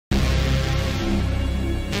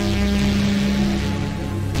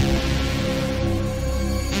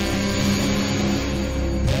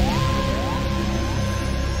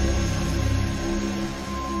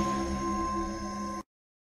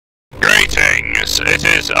it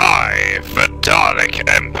is I, the Dalek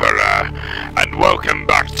Emperor, and welcome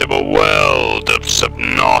back to the world of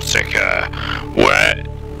Subnautica, where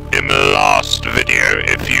in the last video,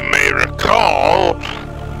 if you may recall,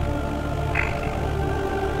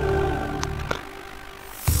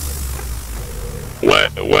 where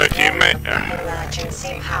if you may...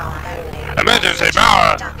 Emergency power only. Emergency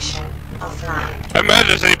power!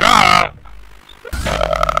 Emergency power!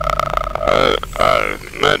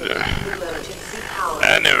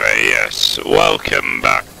 Anyway, yes, welcome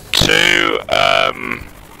back to,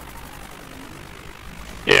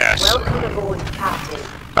 yes. Welcome aboard, Captain.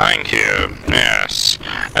 Thank you, yes.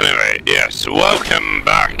 Anyway, yes, welcome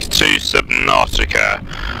back to Subnautica,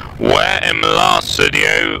 where in the last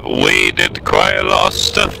video we did quite a lot of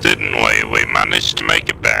stuff, didn't we? We managed to make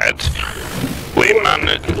a bed. We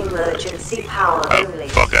managed... Emergency power only.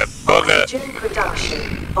 Bugger. Oxygen production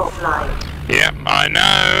offline. Yep, I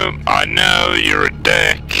know, you're a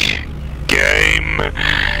dick. Game.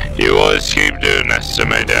 You always keep doing this to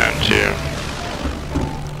me, don't you?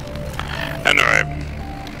 Anyway.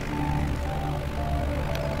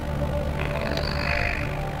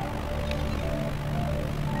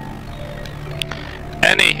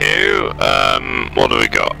 Anywho, what do we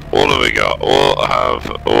got? What have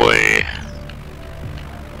we...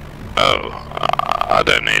 Oh, I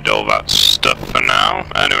don't need all that stuff for now.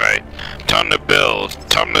 Anyway, time to build.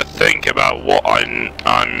 Time to think about what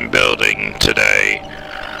I'm building today.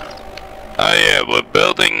 Oh yeah, we're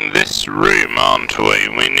building this room, aren't we?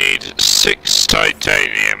 We need 6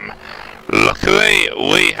 titanium. Luckily,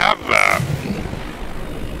 we have that.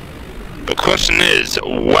 The question is,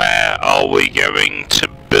 where are we going to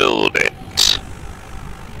build it?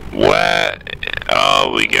 Where are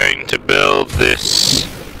we going to build this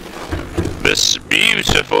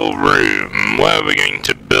beautiful room? Where are we going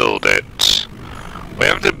to build it? We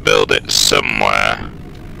have to build it somewhere.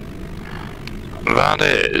 That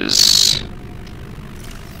is...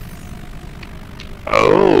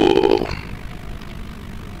 Oh...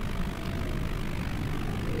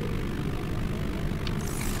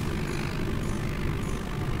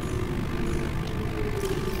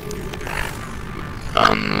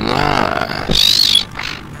 Unless...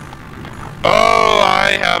 Oh,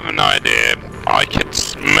 I have an idea. I could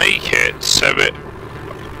make it so it...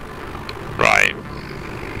 Right.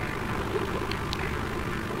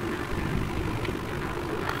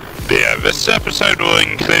 But yeah, this episode will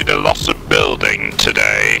include a lot of building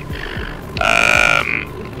today.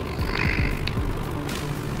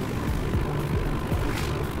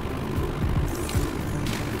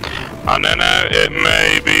 I don't know, it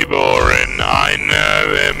may be boring. I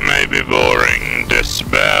know it may be boring. Just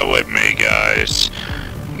bear with me, guys.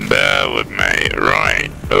 Bear with me.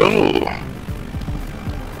 Right. Ooh.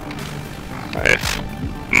 If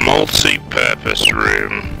multi-purpose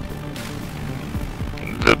room.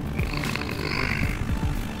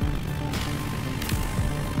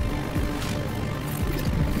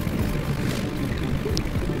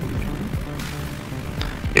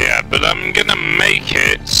 Yeah, but I'm gonna make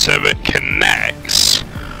it so it connects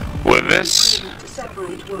with this. To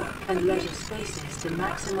separate work and leisure spaces to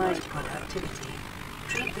maximize productivity.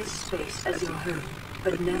 Treat this space as your home,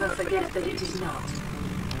 but never forget that it is not.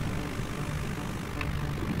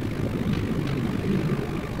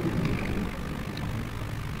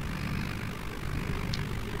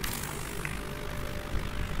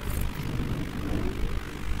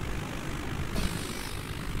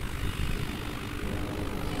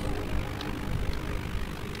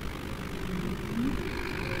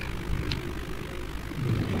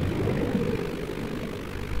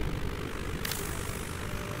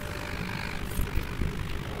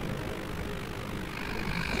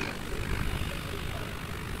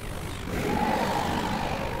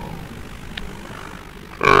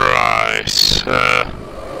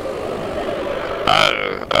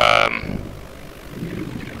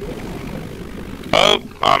 Oh,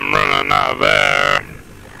 I'm running out of air.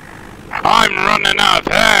 I'm running out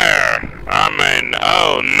of air. I mean,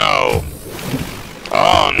 oh no.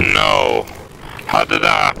 Oh no. How did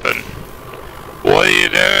that happen? What are you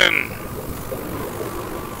doing?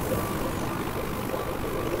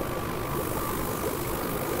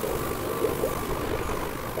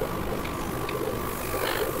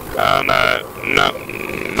 Oh no, no.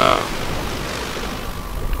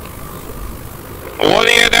 What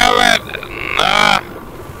are you doing?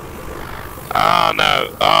 Oh no,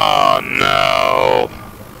 oh no.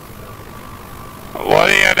 What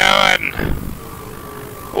are you doing?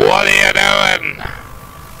 What are you doing?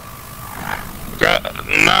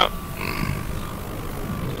 No.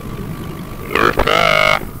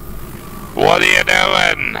 Repair. What are you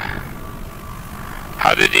doing?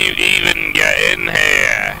 How did you even get in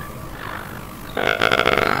here?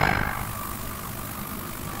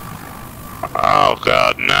 Oh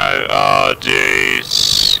god, no. Oh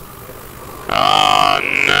jeez. Oh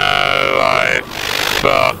no, I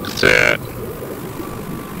fucked it.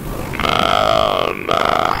 Oh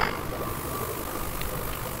no.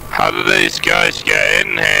 How do these guys get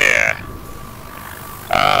in here?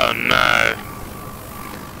 Oh no.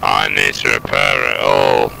 I need to repair it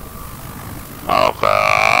all. Oh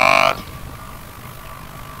god.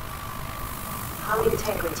 Hull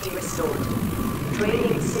integrity restored.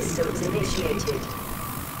 Training systems initiated.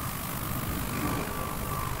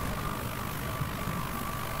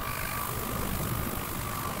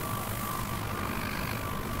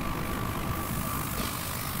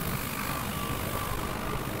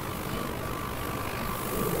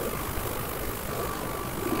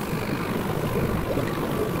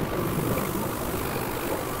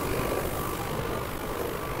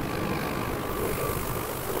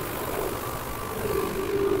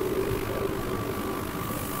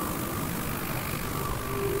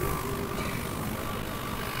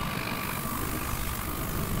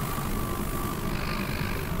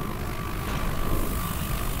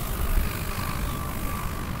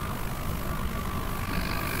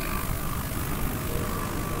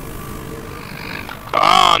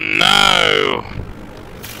 Oh no!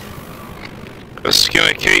 It's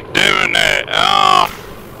gonna keep doing it. Oh!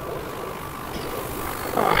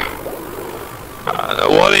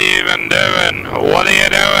 What are you even doing? What are you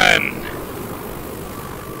doing?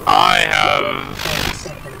 I have...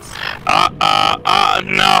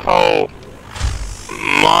 no!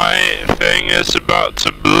 My thing is about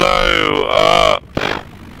to blow up.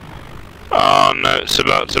 Oh no, it's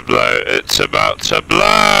about to blow. It's about to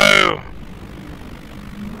blow!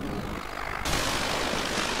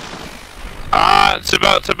 Ah, it's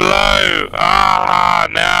about to blow! Ah,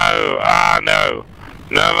 no! Ah, no!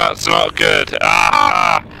 No, that's not good.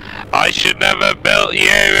 Ah! I should never have built you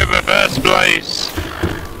in the first place!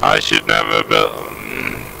 I should never have built...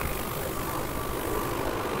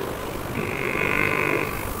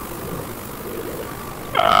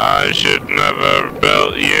 I should never have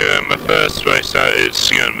built you in the first place. It's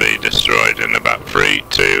gonna be destroyed in about 3,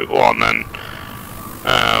 2, 1 then.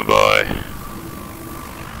 Oh boy.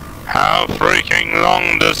 How freaking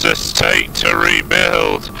long does this take to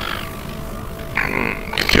rebuild?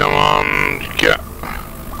 Come on, get...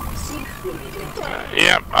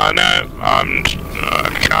 Yep, I know. I'm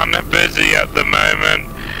kind of busy at the moment,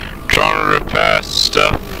 trying to repair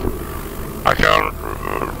stuff. I can't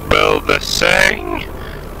build this thing.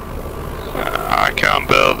 I can't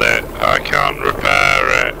build it. I can't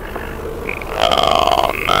repair it.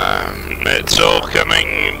 Oh no. It's all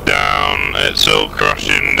coming down. It's all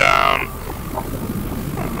crashing down.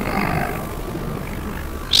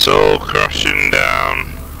 It's all crashing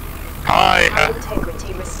down. Hi.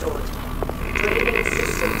 Integrity restored. Training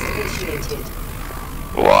systems initiated.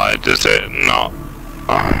 Why does it not?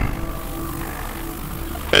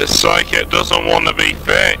 It's like it doesn't want to be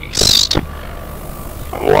fixed.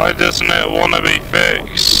 Why doesn't it want to be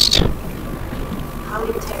fixed? Hull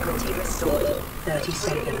integrity restored. 30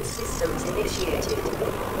 seconds. Systems initiated.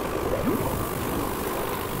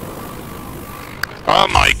 Oh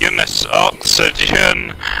my goodness,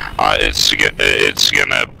 oxygen! It's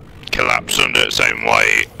gonna collapse under its own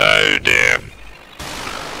weight. Oh dear.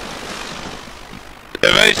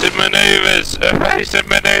 Evasive maneuvers! Evasive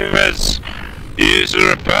maneuvers! Use the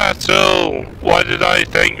repair tool! Why did I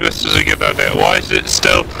think this was a good idea? Why is it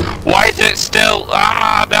still... Why is it still...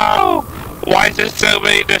 Ah, no! Why is it still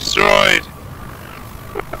being destroyed?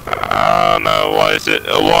 Oh no, why is it...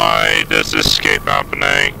 Why does this keep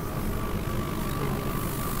happening?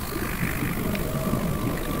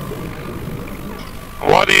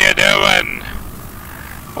 What are you doing?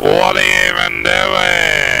 What are you even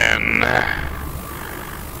doing?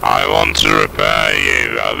 I want to repair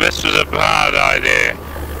you. This was a bad idea.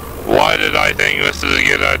 Why did I think this was a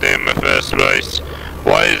good idea in the first place?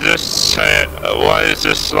 Why is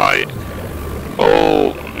this like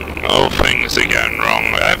all things are going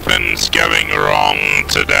wrong? Everything's going wrong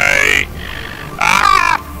today.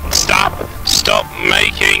 Ah! Stop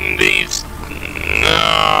making these.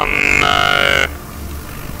 Oh no.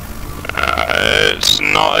 It's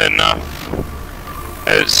not enough.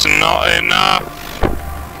 It's not enough.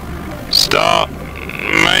 Stop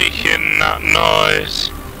making that noise.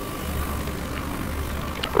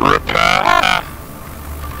 Repair.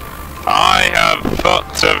 I have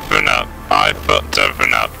fucked everything up. I fucked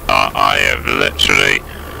everything up. I have literally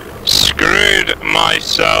screwed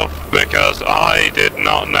myself because I did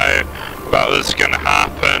not know that was gonna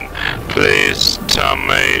happen. Please tell tell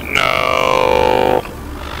me. No.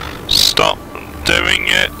 Stop doing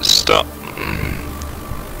it. Stop.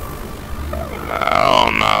 Oh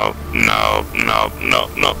no, no, no, no,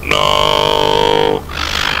 no, no.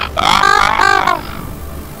 Ah!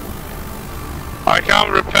 I can't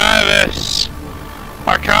repair this.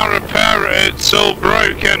 I can't repair it. It's all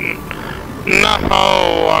broken.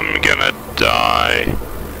 No, I'm gonna die.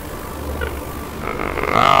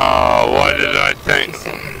 Oh, why did I think?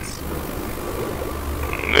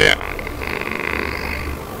 Yeah.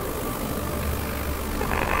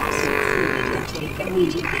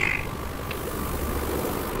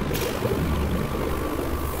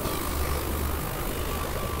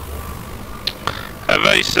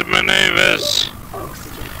 Evasive maneuvers.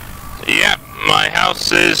 Yep, my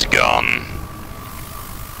house is gone.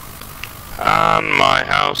 And my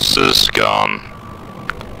house is gone.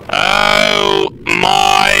 Oh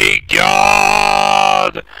my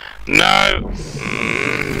god! No!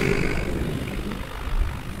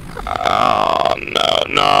 Oh no,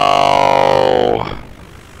 no!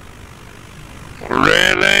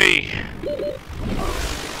 Really?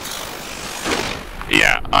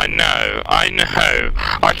 Yeah, I know. I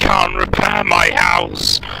can't repair my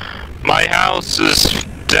house. My house is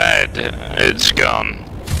dead. It's gone.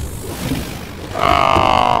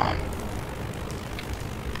 Ah.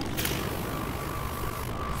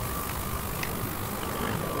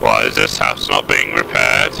 Why is this house not being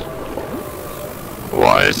repaired?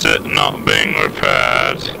 Why is it not being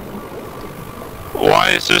repaired?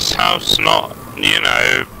 Why is this house not, you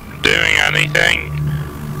know, doing anything?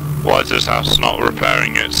 Why is this house not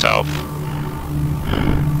repairing itself?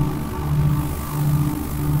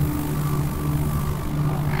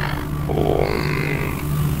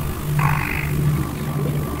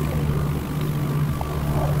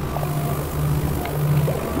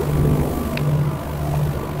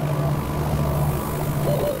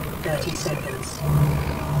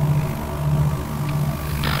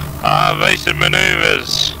 Evasive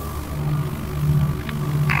maneuvers.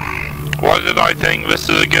 Why did I think this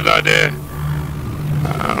is a good idea?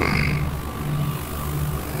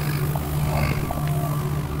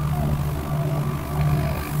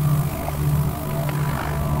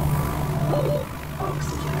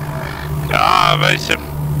 Evasive.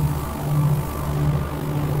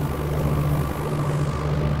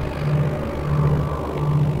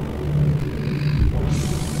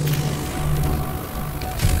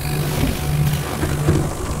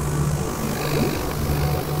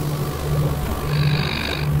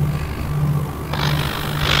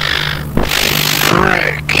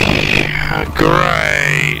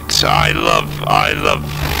 Great! I love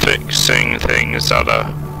fixing things that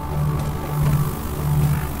are...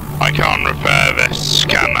 I can't repair this,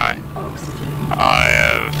 can I? I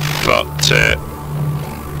have fucked it.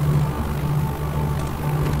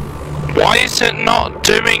 Why is it not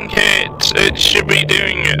doing it? It should be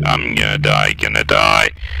doing it. I'm gonna die,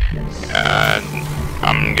 and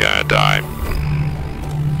I'm gonna die.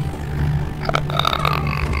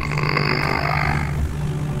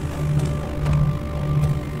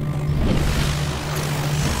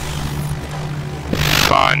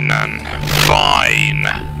 Fine then.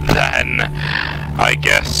 I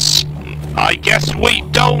guess we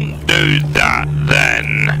don't do that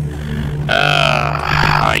then.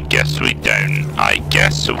 I guess we don't.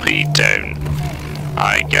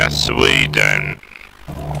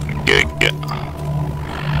 Good.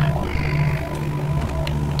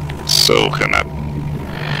 So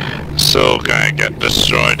gonna get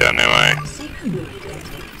destroyed anyway.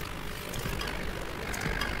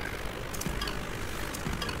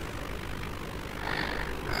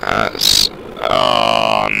 That's...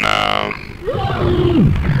 oh no.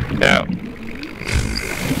 Yep.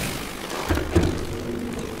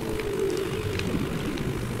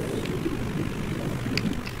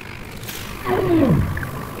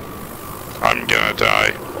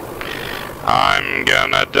 I'm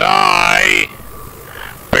gonna die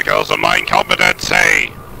because of my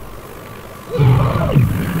incompetency.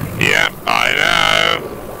 Yep, I know.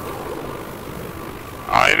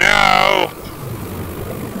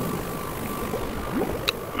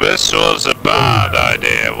 This was a bad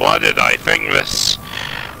idea. Why did I think this?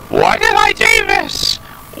 Why did I do this?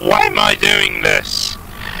 Why am I doing this?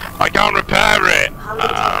 I can't repair it.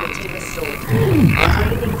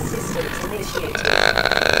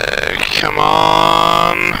 Come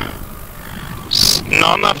on.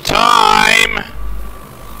 Not enough time.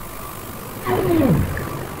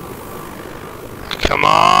 Come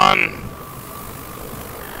on.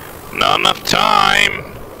 Not enough time.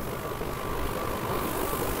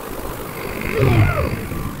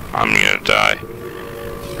 I'm gonna die.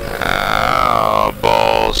 Oh boy.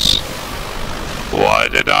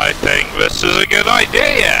 did I think this was a good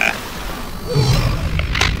idea?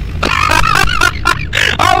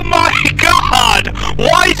 Oh my god!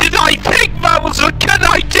 Why did I think that was a good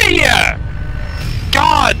idea?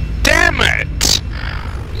 God damn it!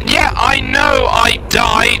 Yeah, I know I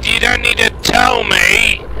died, you don't need to tell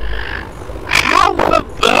me! How the...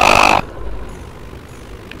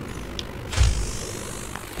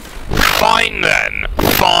 Fine then,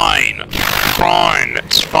 fine,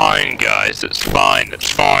 it's fine guys, it's fine,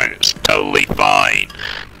 it's totally fine,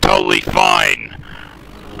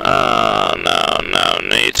 no,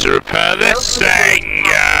 need to repair this thing,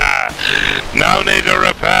 no need to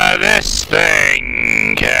repair this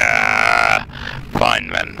thing, fine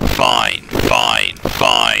then, fine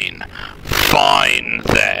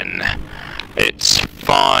then, it's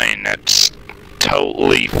fine, it's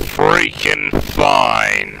totally freaking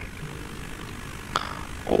fine.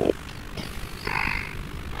 Oh.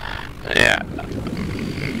 Yeah.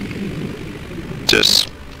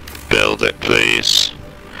 Just build it, please.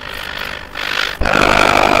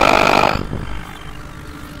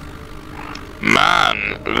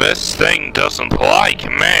 Man, this thing doesn't like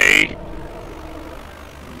me.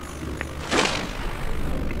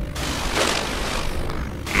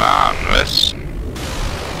 Man, this...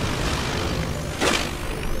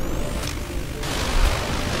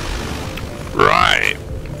 Right.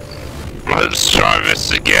 Let's try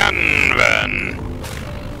this again then.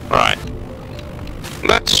 Right.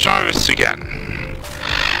 Let's try this again.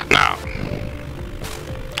 Now.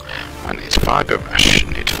 I need fiber mesh.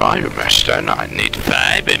 Don't I? I need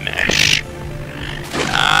fiber mesh.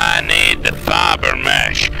 I need the fiber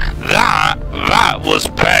mesh. That was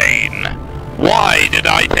pain. Why did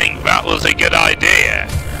I think that was a good idea?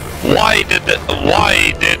 Why did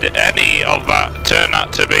any of that turn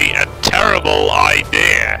out to be a terrible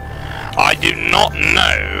idea? I do not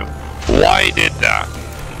know. Why did that?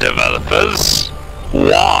 Developers?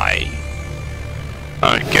 Why?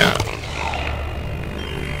 Okay.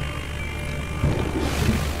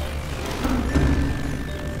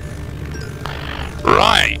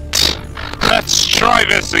 Right. Let's try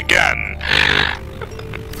this again.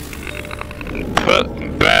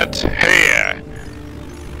 Put bed here.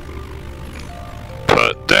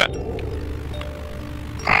 Put desk.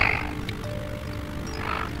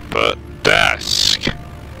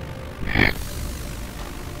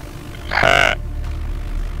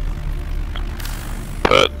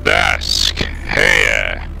 Put desk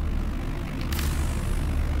here.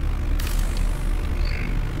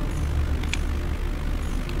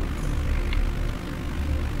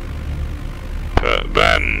 Put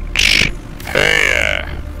bench here.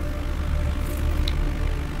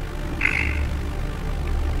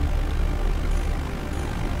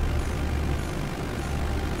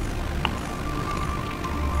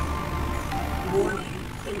 Warning,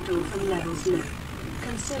 endorphin levels low.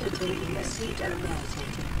 Consider taking a seat and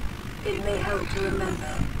meditating. It may help to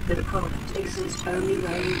remember that a problem exists only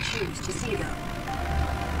where you choose to see them.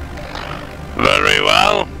 Very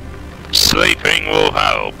well. Sleeping will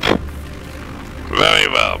help. Very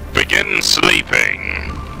well. Begin sleeping.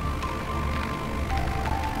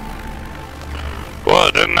 Well,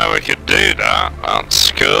 I didn't know we could do that.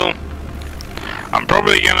 That's cool. I'm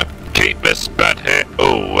probably gonna keep this bed here.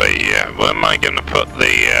 Oh wait, yeah. Where am I gonna put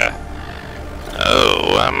the?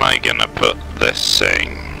 Oh, where am I gonna put this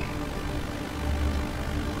thing?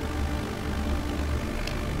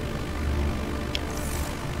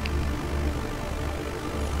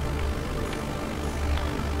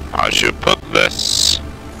 I should put this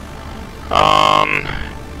on.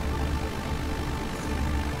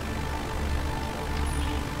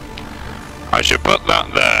 I should put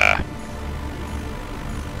that there.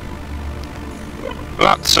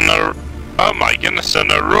 That's an oh my goodness,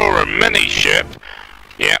 an Aurora mini ship.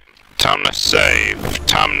 Yep, time to save.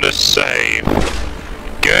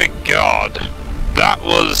 Good God, that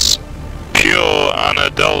was pure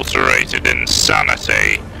unadulterated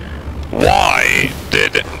insanity. Why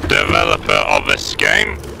did developer of this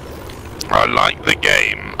game? I like the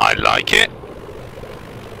game, I like it,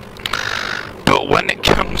 but when it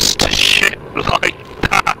comes to shit like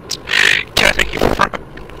that getting thrown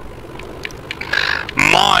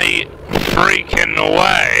my freaking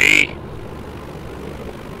way.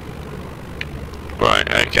 Right,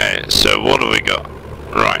 okay, so what do we got?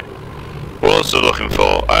 Right, what else are we looking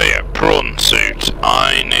for? Oh yeah, prawn suit.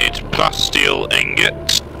 I need plasteel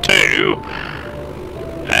ingot. 2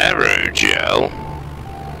 aerogel.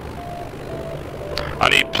 I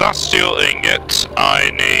need plasteel ingot. I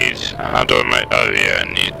need, how do I make, oh yeah, I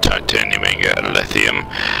need titanium ingot and lithium.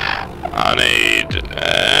 I need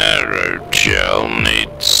aerogel, need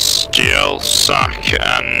gel sack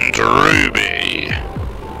and ruby.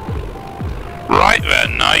 Right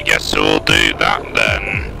then, I guess we'll do that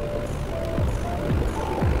then.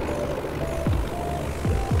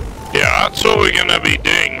 Yeah, that's what we're going to be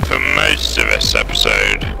doing for most of this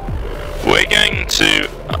episode. We're going to...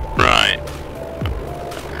 right.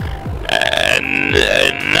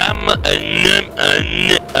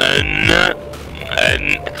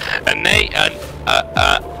 Enameled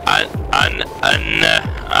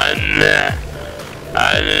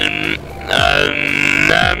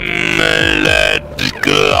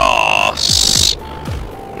glass.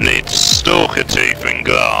 Needs stalker tooth and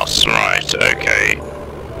glass. Right, okay.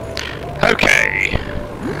 Okay.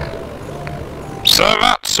 So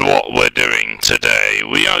that's what we're doing today.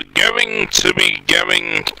 We are going to be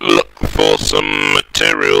look for some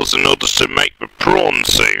materials in order to make the prawn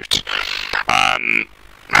suit. And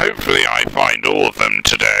hopefully I find all of them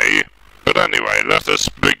today. But anyway, let us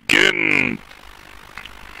begin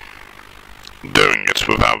doing it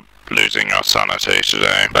without losing our sanity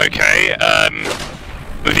today. Okay,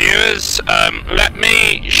 viewers, let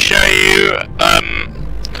me show you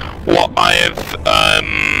what I have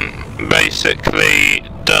basically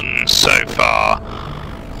done so far.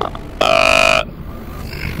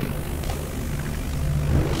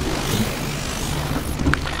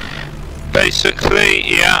 Basically,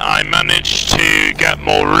 yeah, I managed to get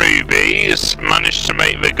more rubies, managed to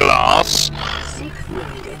make the glass.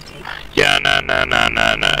 Yeah, no,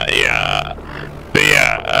 yeah. But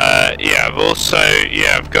yeah, yeah, I've also,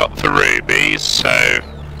 yeah, I've got the rubies, so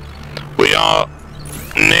we are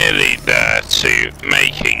nearly there to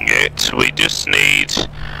making it. We just need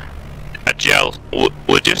a gel,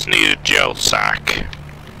 we just need a gel sack.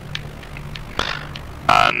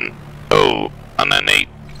 And, oh, and I need,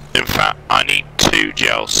 in fact, I need 2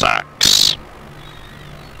 gel sacks.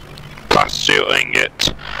 Plastic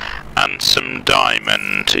ingot and some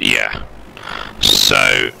diamond, yeah.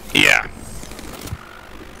 So, yeah.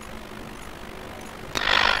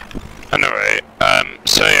 Anyway,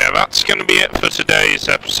 so yeah, that's going to be it for today's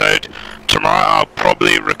episode. Tomorrow I'll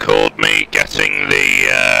probably record me getting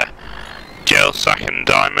the gel sack and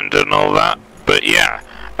diamond and all that. But yeah,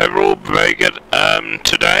 overall very good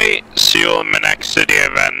today. See you all in the next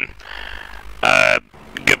video then.